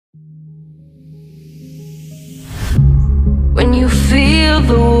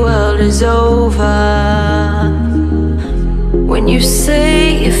feel the world is over, when you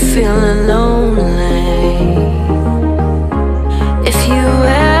say you're feeling lonely, if you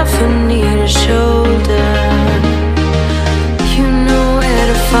ever need a shoulder, you know where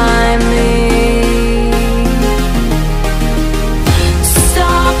to find me.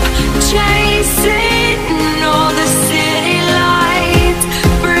 Stop chasing all the city lights,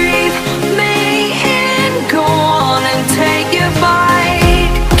 breathe me in, go on and take your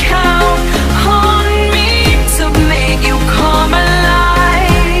bite, count on me to make you come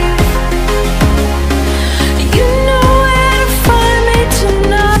alive. You know where to find me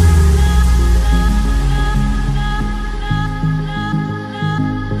tonight.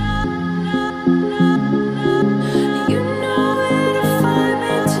 You know where to find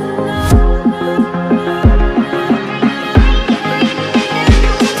me tonight. You know where to find me tonight.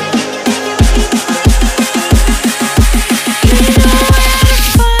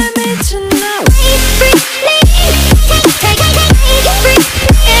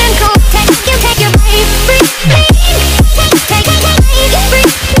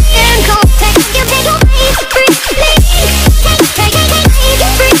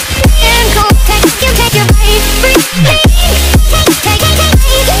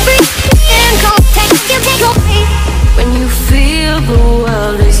 When you feel the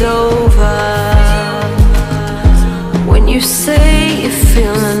world is over, when you say you're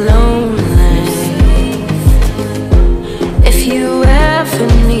feeling lonely, if you ever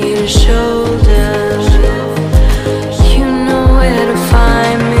need a shoulder, you know where to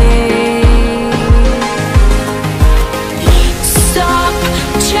find me. Stop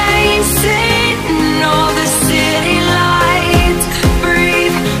chasing all the city lights,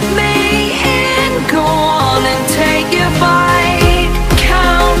 breathe me in, go on and take your bite,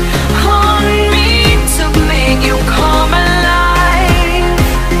 count on me to make you come alive.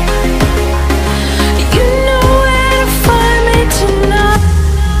 You know where to find me tonight.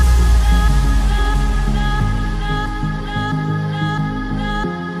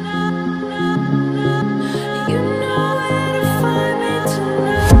 You know where to find me tonight. You know where to find me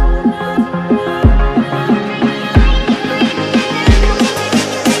tonight.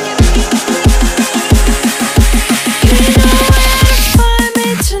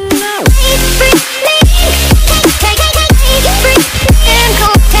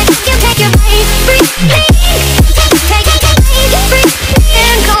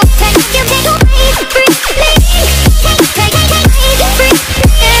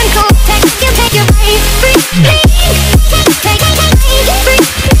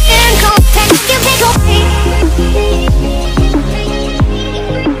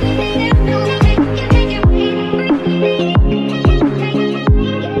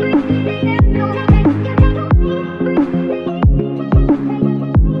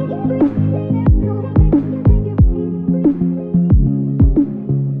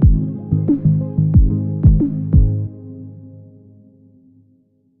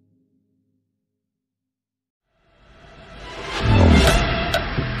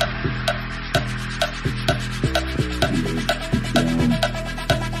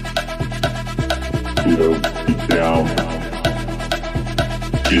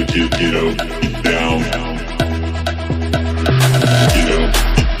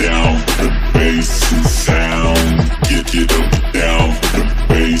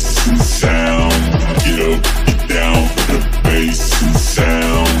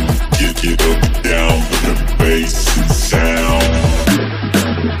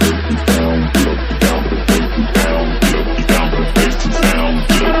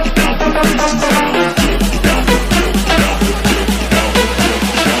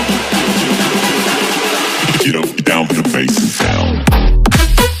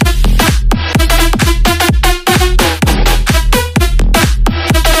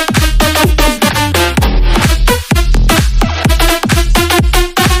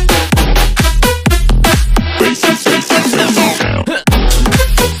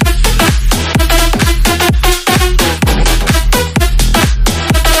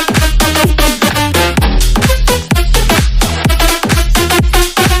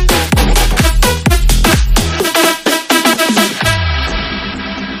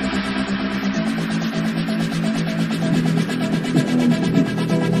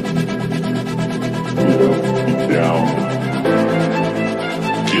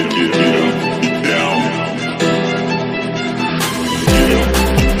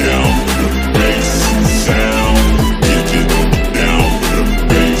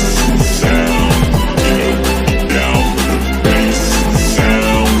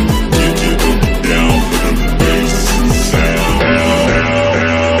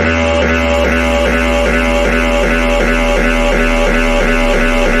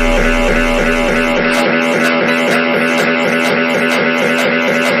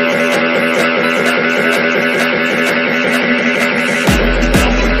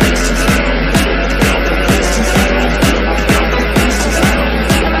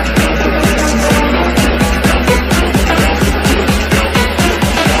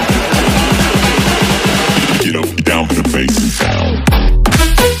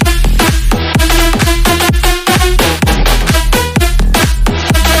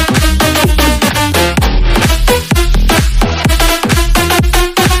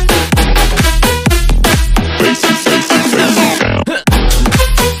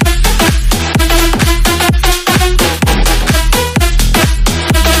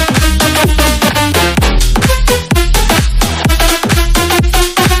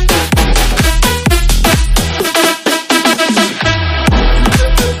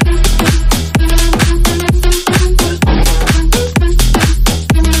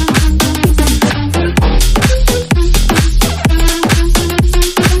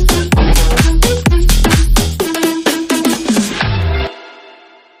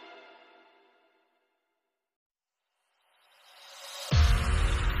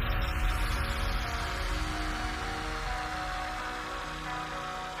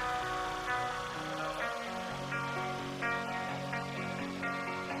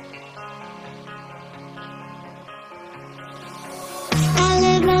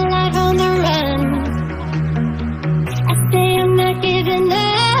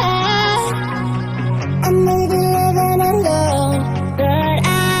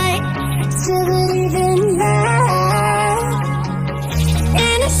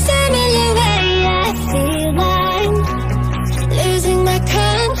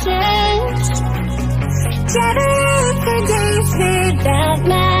 traveling for days without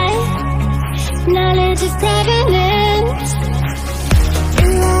my knowledge is prevalent.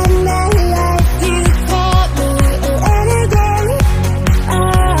 Throughout my life you taught me elegant.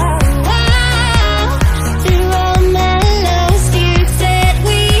 Through all my lows you said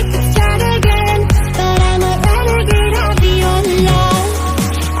we could start again, but I'm a renegade of your love.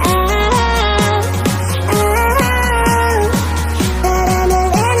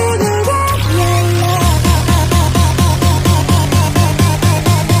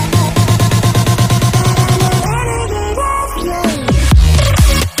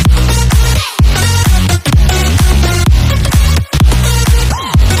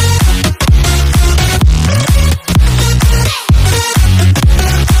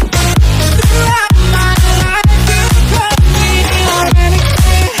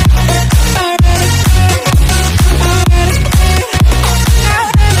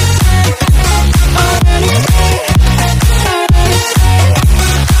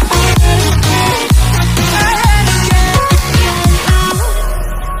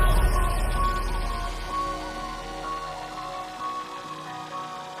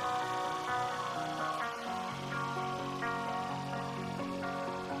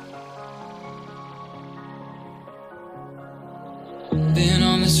 Been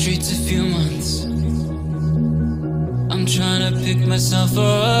on the streets a few months. I'm trying to pick myself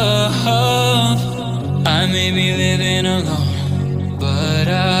up. I may be living alone, but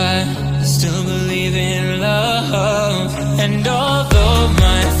I still believe in love. And although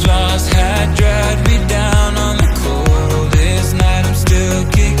my flaws had dragged me down on the coldest night, I'm still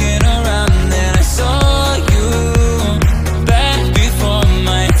kicking around. Then I saw you back before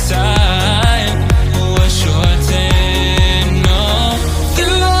my time was shortened.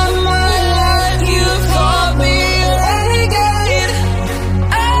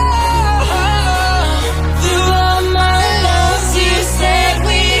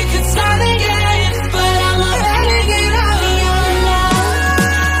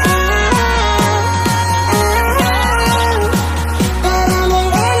 I'm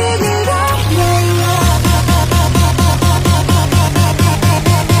a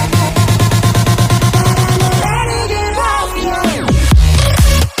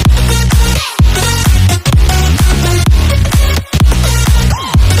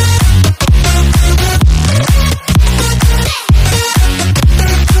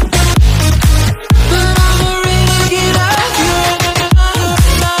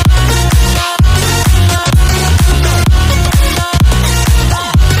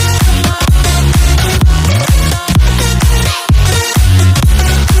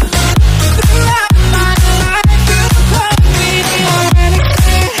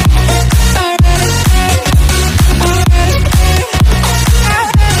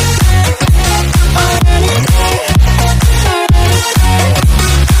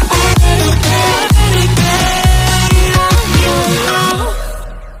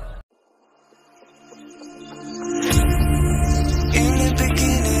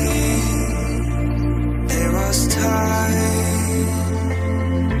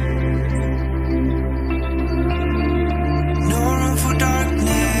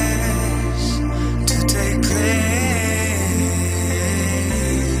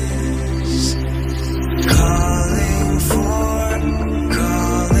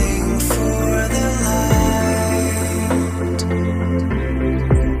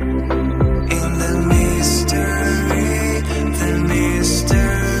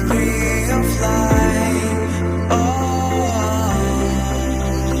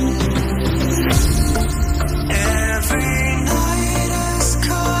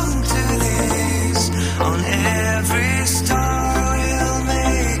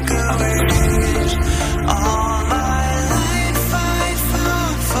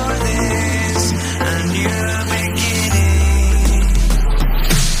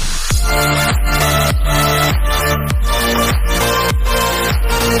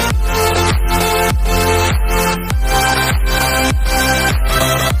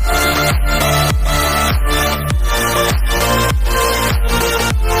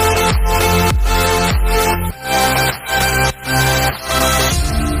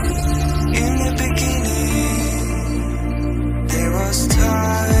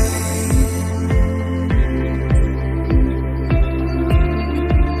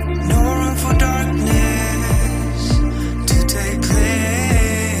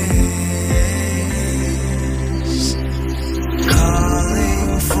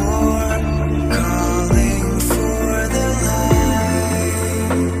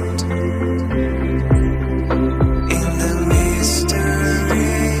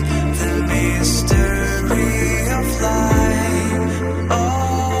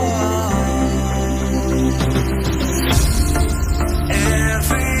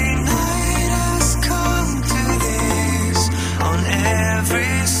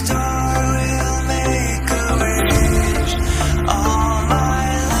Every star will make a wish. All my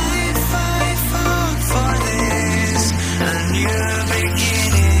life I fought for this, a new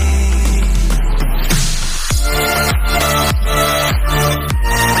beginning.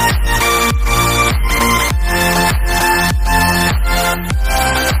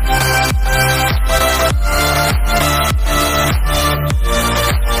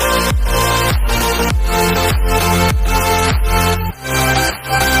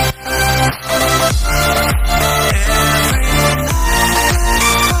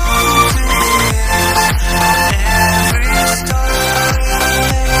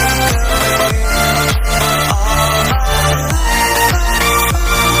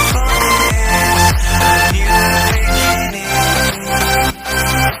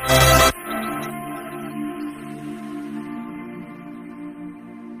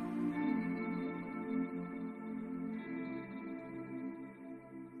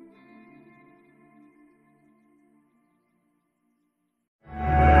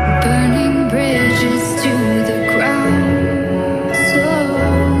 Burning bridges to the ground. So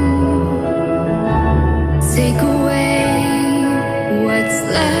take away what's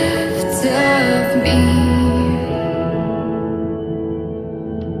left of me.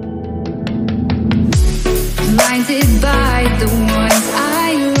 Blinded by the ones I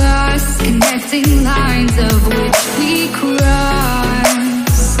lost, connecting lines of which we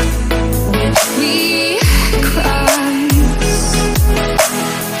cross, which we cross.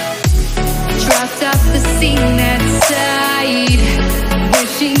 Dropped off the scene that side,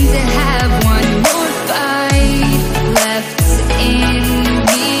 wishing to have one more fight left in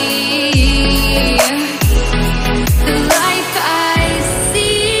me. The life I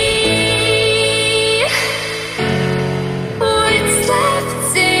see, what's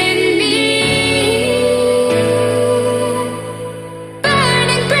left in me.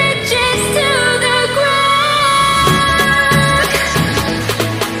 Burning bridges to the ground.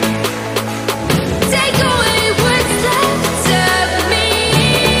 Take away what's left of me.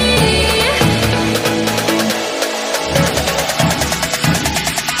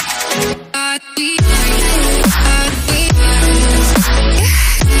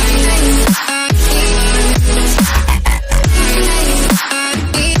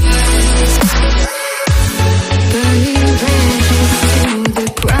 Burning bridges to the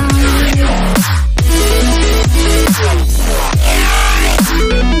ground.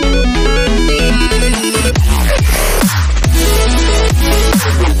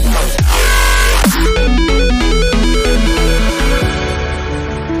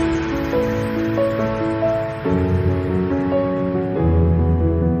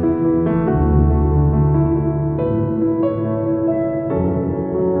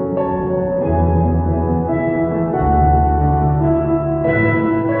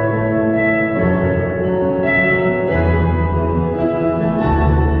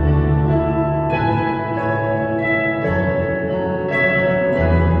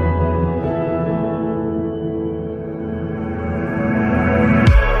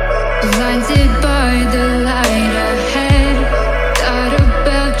 Blinded by